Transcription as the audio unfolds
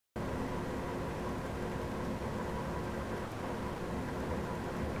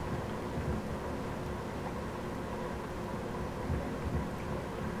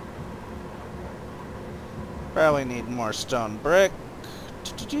Probably need more stone brick.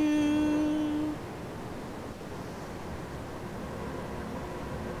 Do-do-do.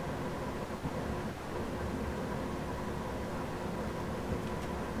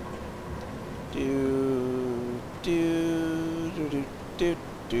 Do do do do do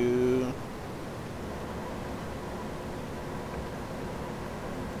do.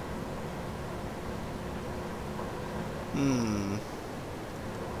 Hmm.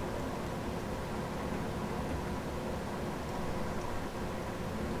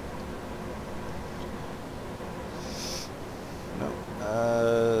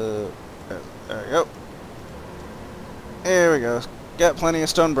 No. There we go. There we go. Got plenty of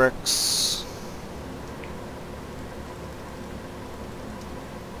stone bricks.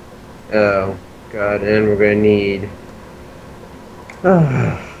 Oh, God, and we're gonna need...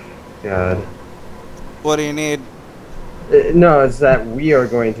 Oh, God. What do you need? No, it's that we are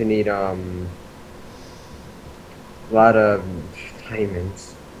going to need, a lot of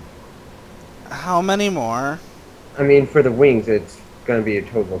diamonds. How many more? I mean, for the wings, it's gonna be a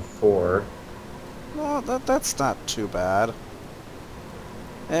total of 4. Well, that's not too bad.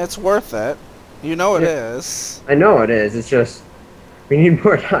 It's worth it. You know it Yeah, is. I know it is, it's just, we need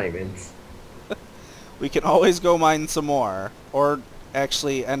more diamonds. We can always go mine some more. Or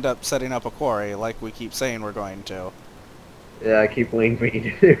actually end up setting up a quarry like we keep saying we're going to. Yeah, I keep leaving me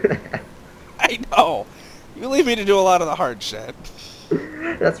to do that. I know! You leave me to do a lot of the hard shit.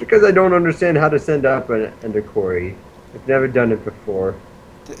 That's because I don't understand how to send up an ender quarry. I've never done it before.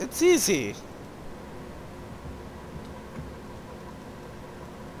 It's easy.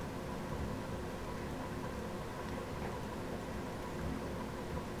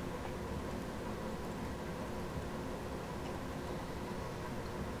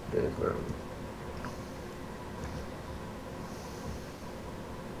 There's,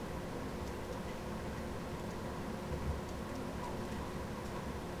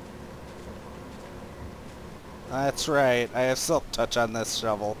 That's right. I have silk touch on this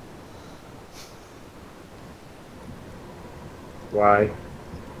shovel. why?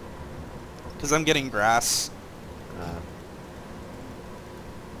 Because I'm getting grass. Uh,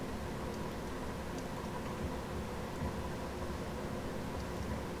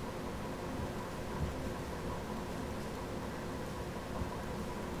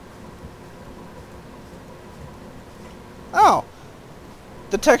 Oh!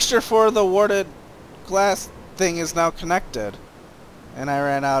 The texture for the warded glass thing is now connected. And I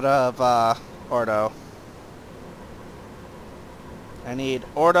ran out of, Ordo. I need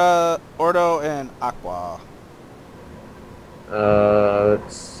Ordo, and Aqua.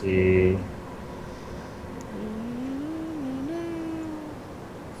 let's see.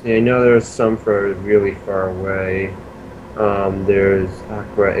 See, I know there's some for really far away. There's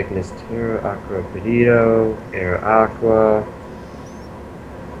Aqua Ignis Terra, Aqua Perdido, Air Aqua.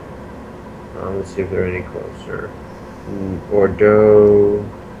 Let's see if they're any closer. Ordo.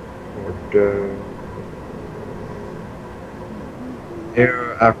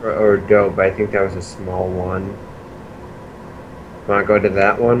 Air Aqua Ordo, but I think that was a small one. Want to go to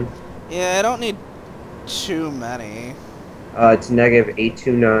that one? Yeah, I don't need too many. It's negative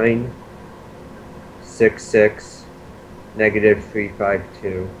 829 66 negative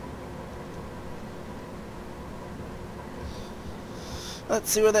 352. Let's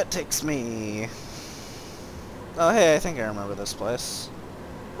see where that takes me. Oh, hey, I think I remember this place.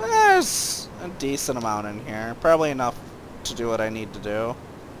 There's a decent amount in here. Probably enough to do what I need to do.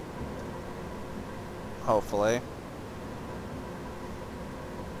 Hopefully.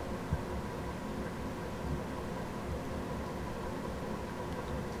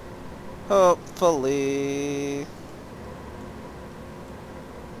 Hopefully.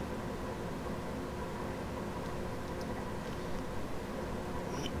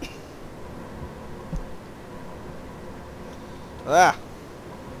 Ah.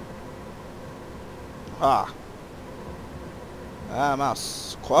 Ah. Ah,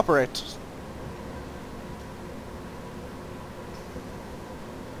 mouse. Cooperate.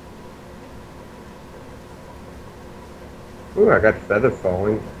 Ooh, I got feather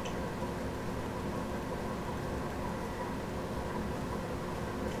falling.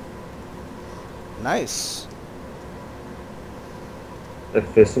 Nice.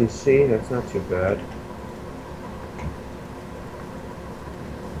 Efficiency, that's not too bad.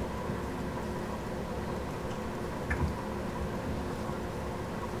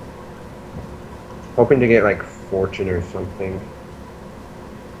 Hoping to get like fortune or something.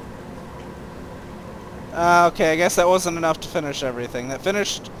 Okay, I guess that wasn't enough to finish everything. That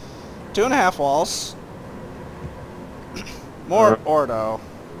finished 2.5 walls. More Ordo.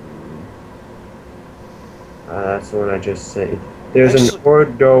 That's the one I just said. There's an Actually,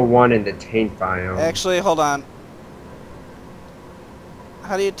 Ordo one in the taint biome. actually, hold on.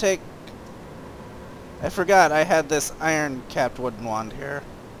 How do you take... I forgot I had this iron-capped wooden wand here.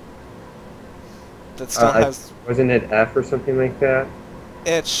 That still has... Wasn't it F or something like that?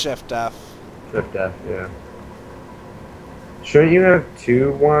 It's Shift F. Shift F, yeah. Shouldn't you have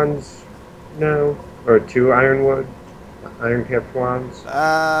two wands now? Or two iron capped wands?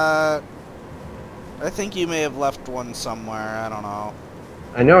 I think you may have left one somewhere. I don't know.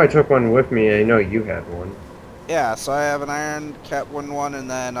 I know I took one with me, I know you had one. Yeah, so I have an iron-capped wooden one and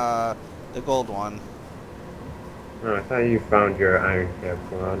then, the gold one. Oh, I thought you found your iron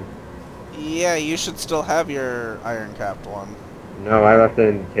capped one. Yeah, you should still have your iron-capped one. No, I left it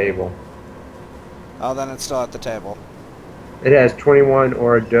in the table. Oh, then it's still at the table. It has 21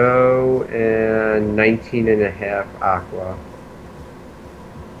 Ordo and 19 and a half Aqua.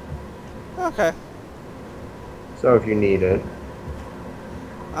 Okay. So if you need it.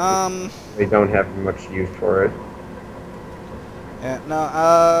 Um... We don't have much use for it. Yeah,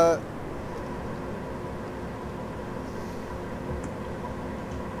 no,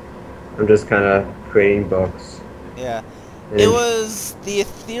 I'm just kind of creating books. yeah. And It was the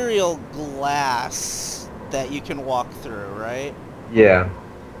ethereal glass that you can walk through, right? yeah.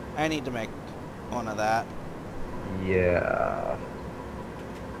 I need to make one of that. Yeah.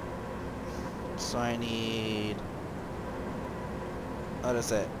 So I need... What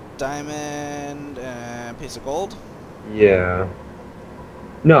is it? Diamond and a piece of gold? Yeah.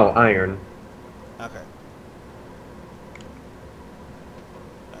 No, iron. Okay.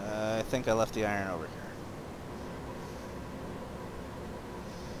 I think I left the iron over here.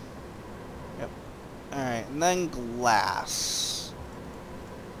 Yep. Alright, and then glass.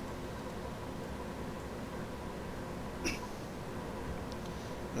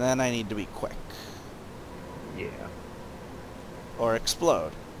 Then I need to be quick. Yeah. Or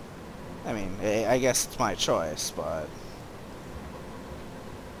explode. I mean, I guess it's my choice, but...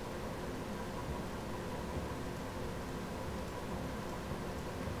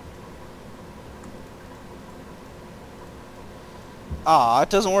 Aw, it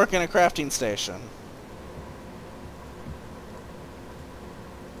doesn't work in a crafting station.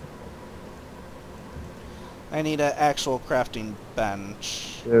 I need an actual crafting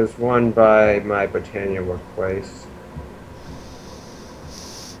bench. There's one by my Britannia workplace.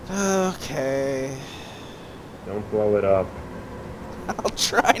 Okay. Don't blow it up. I'll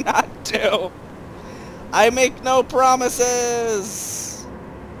try not to. I make no promises.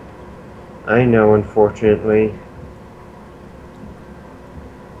 I know, unfortunately.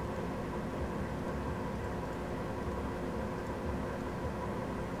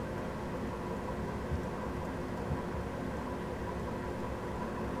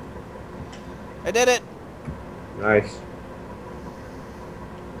 I did it. Nice.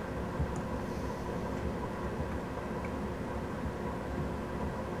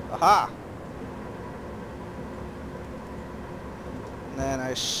 Aha. And then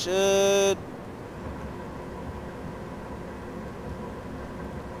I should...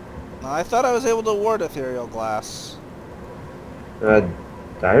 No, I thought I was able to ward ethereal glass.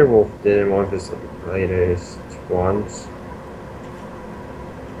 Direwolf didn't want his latest ones.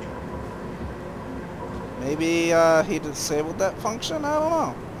 Maybe he disabled that function? I don't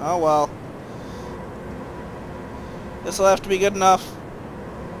know. Oh well. This'll have to be good enough.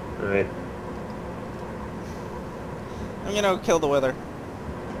 Alright. I'm gonna kill the wither.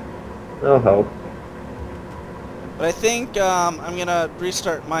 That'll help. But I think I'm gonna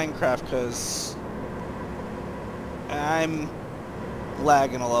restart Minecraft because I'm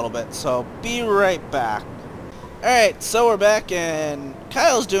lagging a little bit. So be right back. Alright, so we're back and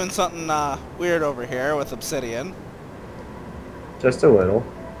Kyle's doing something weird over here with obsidian. Just a little.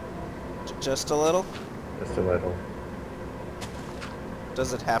 Just a little? Just a little.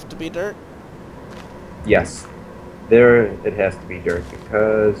 Does it have to be dirt? Yes. There it has to be dirt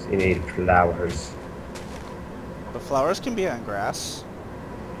because you need flowers. But flowers can be on grass.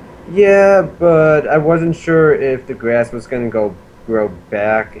 Yeah, but I wasn't sure if the grass was going to grow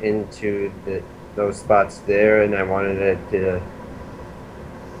back into those spots there, and I wanted it to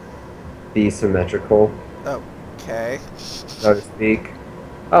be symmetrical, Okay. so to speak.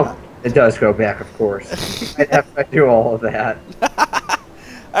 Oh, it does grow back, of course. I'd have to do all of that.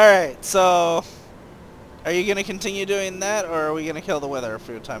 Alright, so are you gonna continue doing that, or are we gonna kill the wither a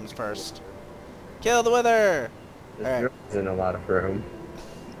few times first? Kill the wither! There Alright. isn't a lot of room.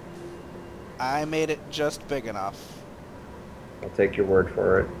 I made it just big enough. I'll take your word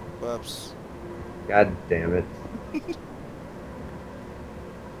for it. Whoops. God damn it.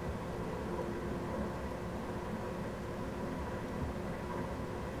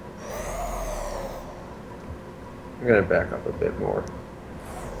 I'm gonna back up a bit more.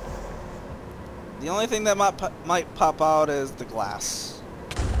 The only thing that might pop out is the glass.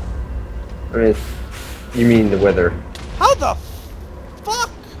 I mean, you mean the weather? How the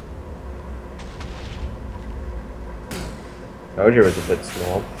fuck? Told you it was a bit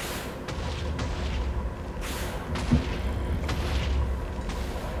small.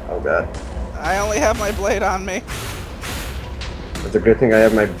 Oh god. I only have my blade on me. It's a good thing I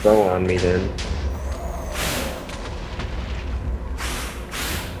have my bow on me then.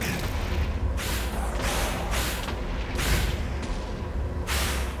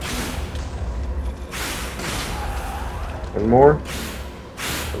 One more.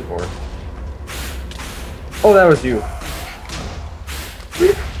 One more. Oh, that was you.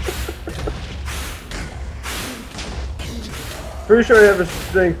 Pretty sure I have a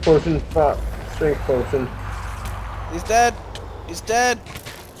strength potion. Fuck. Strength potion. He's dead. He's dead.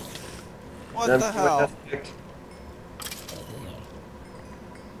 What And the I'm hell? picked.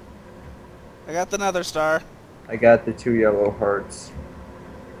 I got the Nether Star. I got the 2 yellow hearts.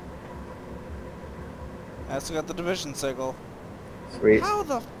 I also got the division signal. Sweet. How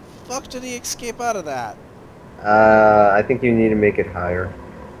the fuck did he escape out of that? I think you need to make it higher.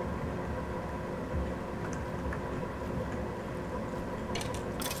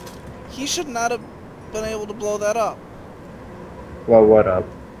 He should not have been able to blow that up. Well, what up?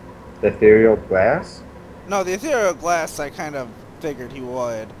 The ethereal glass? No, the ethereal glass I kind of figured he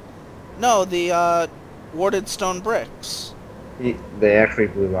would. No, the warded stone bricks. They actually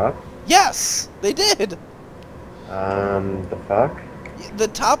blew up? Yes! They did! The fuck? The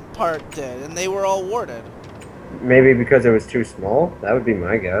top part did, and they were all warded. Maybe because it was too small? That would be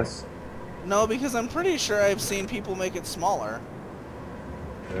my guess. No, because I'm pretty sure I've seen people make it smaller.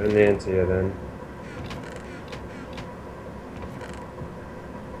 I didn't answer you then.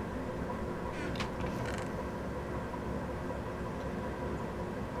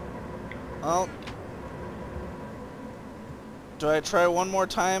 Well, do I try one more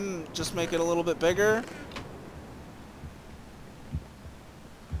time? Just make it a little bit bigger?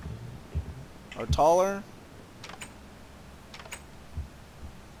 Or taller?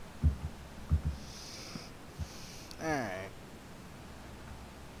 Alright.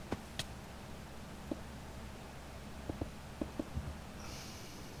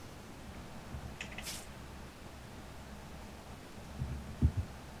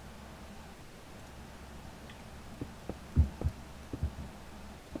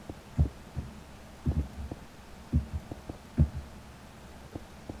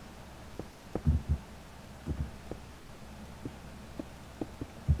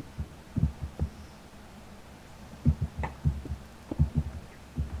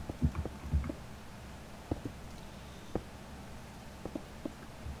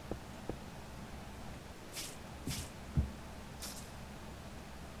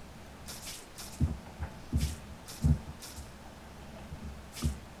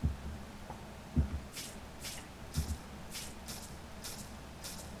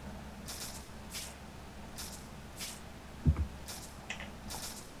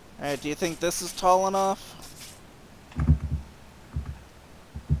 Alright, do you think this is tall enough?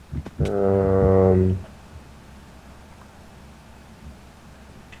 Um...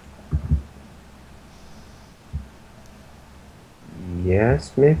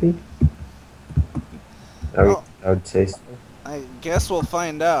 Yes, maybe? Well, I would say so. I guess we'll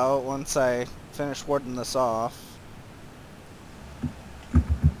find out once I finish warding this off.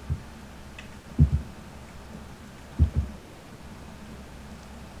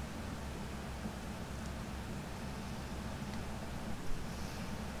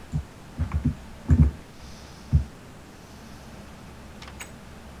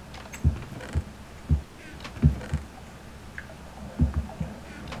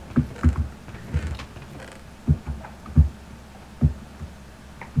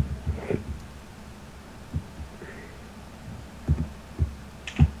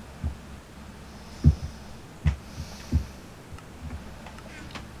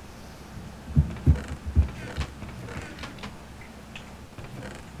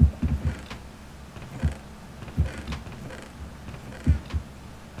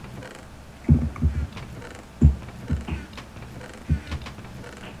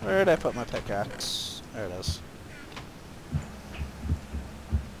 Where did I put my pickaxe? There it is.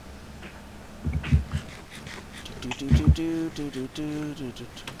 Do do do do do do do do do.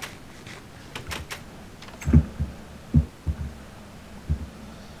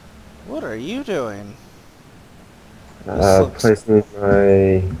 What are you doing? Placing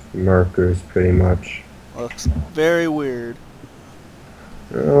my markers pretty much. Looks very weird.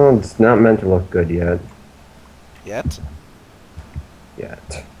 Well, it's not meant to look good yet. Yet?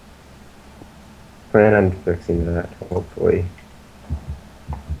 Yet. Plan on fixing that, hopefully.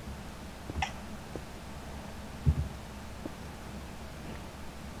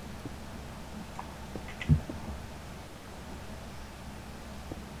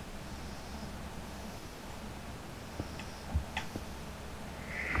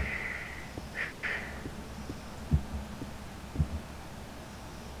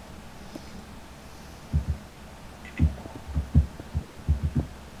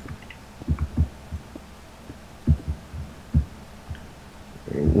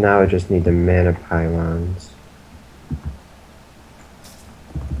 Now I just need the mana pylons.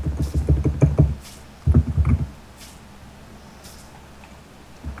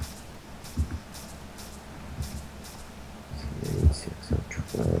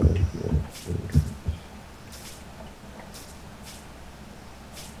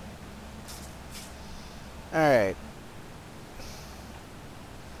 Alright.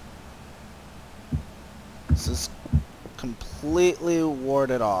 This is completely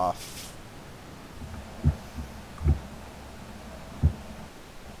warded off.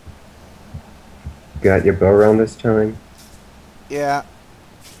 Got your bow around this time? Yeah.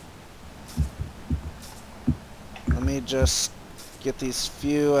 Let me just get these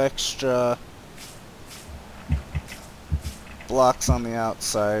few extra blocks on the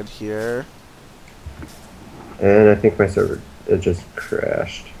outside here. And I think my server, it just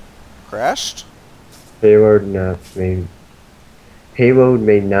crashed. Crashed? Payload may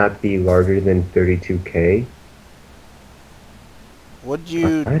not be larger than 32K. What'd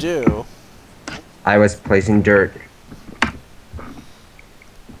you What? do? I was placing dirt.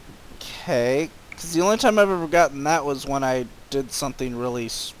 Okay, because the only time I've ever gotten that was when I did something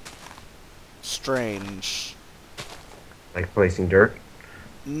really strange. Like placing dirt?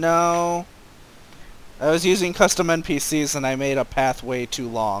 No. I was using custom NPCs and I made a path way too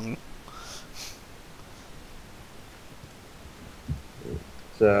long.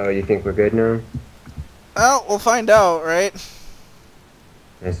 So, you think we're good now? Well, we'll find out, right?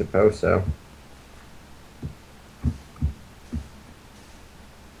 I suppose so.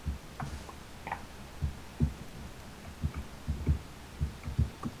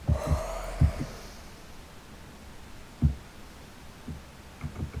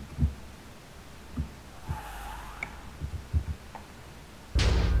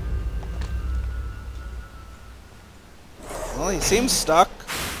 Well, he seems stuck.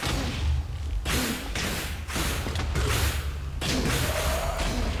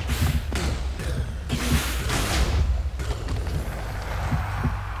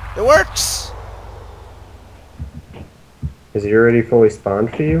 It works! Is he already fully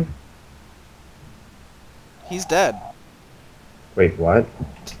spawned for you? He's dead. Wait, what?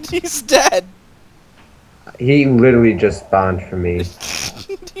 He's dead! He literally just spawned for me.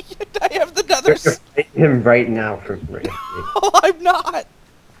 I have the Nether Star. Him right now for me. Oh, I'm not!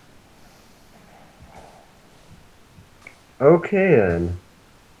 Okay then.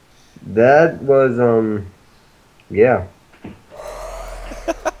 That was yeah.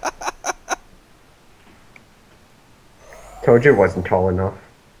 Told you it wasn't tall enough.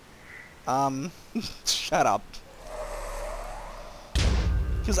 Shut up.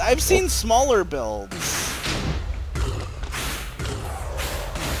 Because I've seen smaller builds.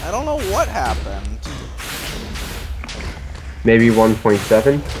 I don't know what happened. Maybe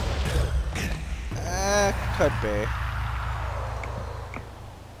 1.7? Could be.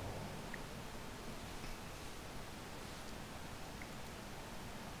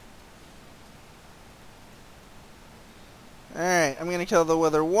 Alright, I'm gonna kill the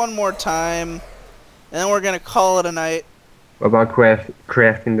wither one more time, and then we're gonna call it a night. What about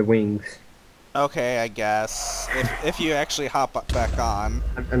crafting the wings? Okay, I guess. If you actually hop back on.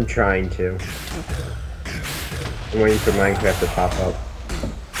 I'm trying to. I'm waiting for Minecraft to pop up.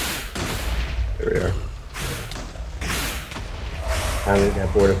 There we are. Finally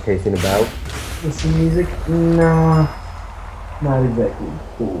got bored of pacing about. Listen to music? Nah, not exactly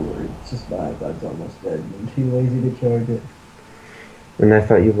bored. It's just my iPod's almost dead and I'm too lazy to charge it. And I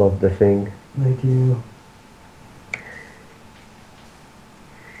thought you loved the thing. I do.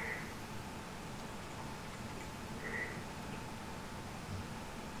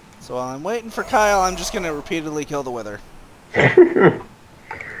 So while I'm waiting for Kyle, I'm just gonna repeatedly kill the wither.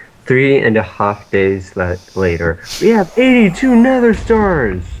 3.5 days later, we have 82 Nether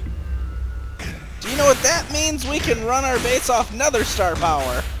Stars! Do you know what that means? We can run our base off Nether Star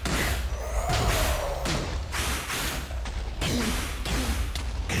power.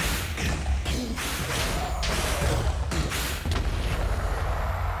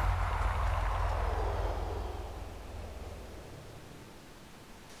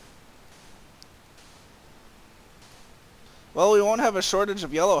 Well, we won't have a shortage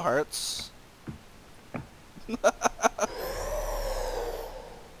of yellow hearts.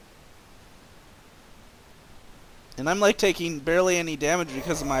 And I'm like taking barely any damage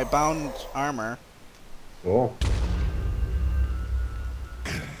because of my bound armor. Cool.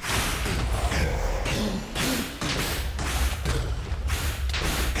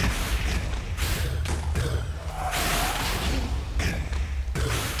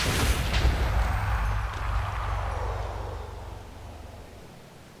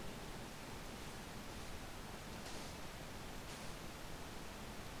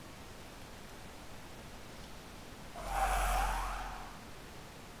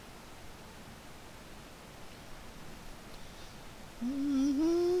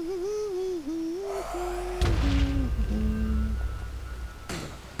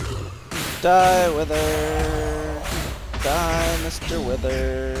 Die, Wither! Die, Mr.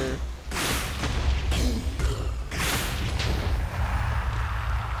 Wither!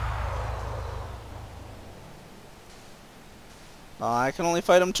 Oh, I can only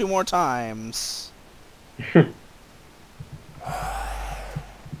fight him 2 more times.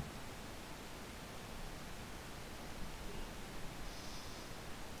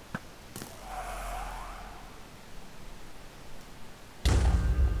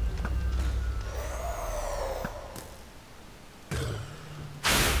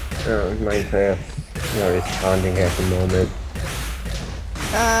 Oh, Minecraft's not responding at the moment.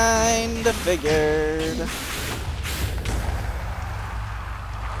 Kinda figured.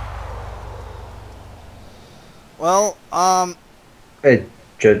 Well, It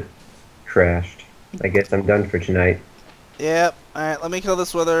just crashed. I guess I'm done for tonight. yep. Alright, let me kill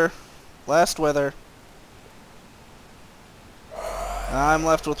this wither. Last wither. I'm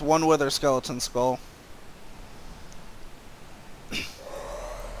left with 1 wither skeleton skull.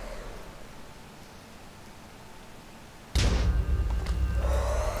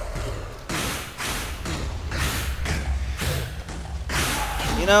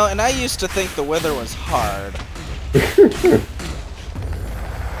 You know, and I used to think the wither was hard.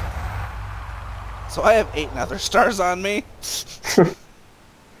 So I have 8 Nether Stars on me.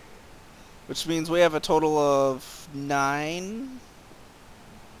 Which means we have a total of 9.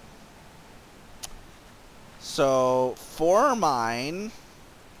 So 4 are mine.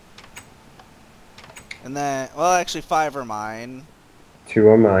 And then, well, actually 5 are mine. 2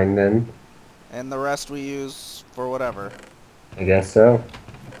 are mine then. And the rest we use for whatever. I guess so.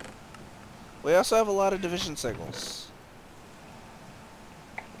 We also have a lot of division signals.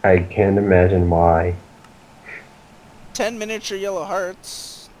 I can't imagine why. 10 miniature yellow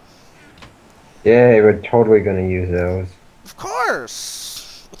hearts. Yeah, we're totally gonna use those. Of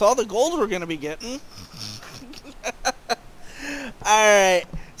course! With all the gold we're gonna be getting. Alright,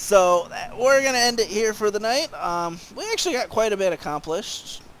 so we're gonna end it here for the night. We actually got quite a bit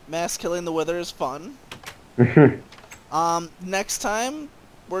accomplished. Mass killing the wither is fun. Next time,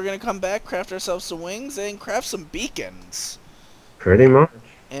 we're gonna come back, craft ourselves some wings, and craft some beacons. Pretty much.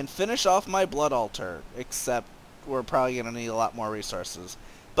 And finish off my blood altar, except we're probably going to need a lot more resources.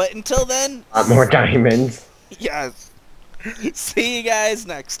 But until then... A lot more diamonds. Yes. See you guys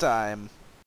next time.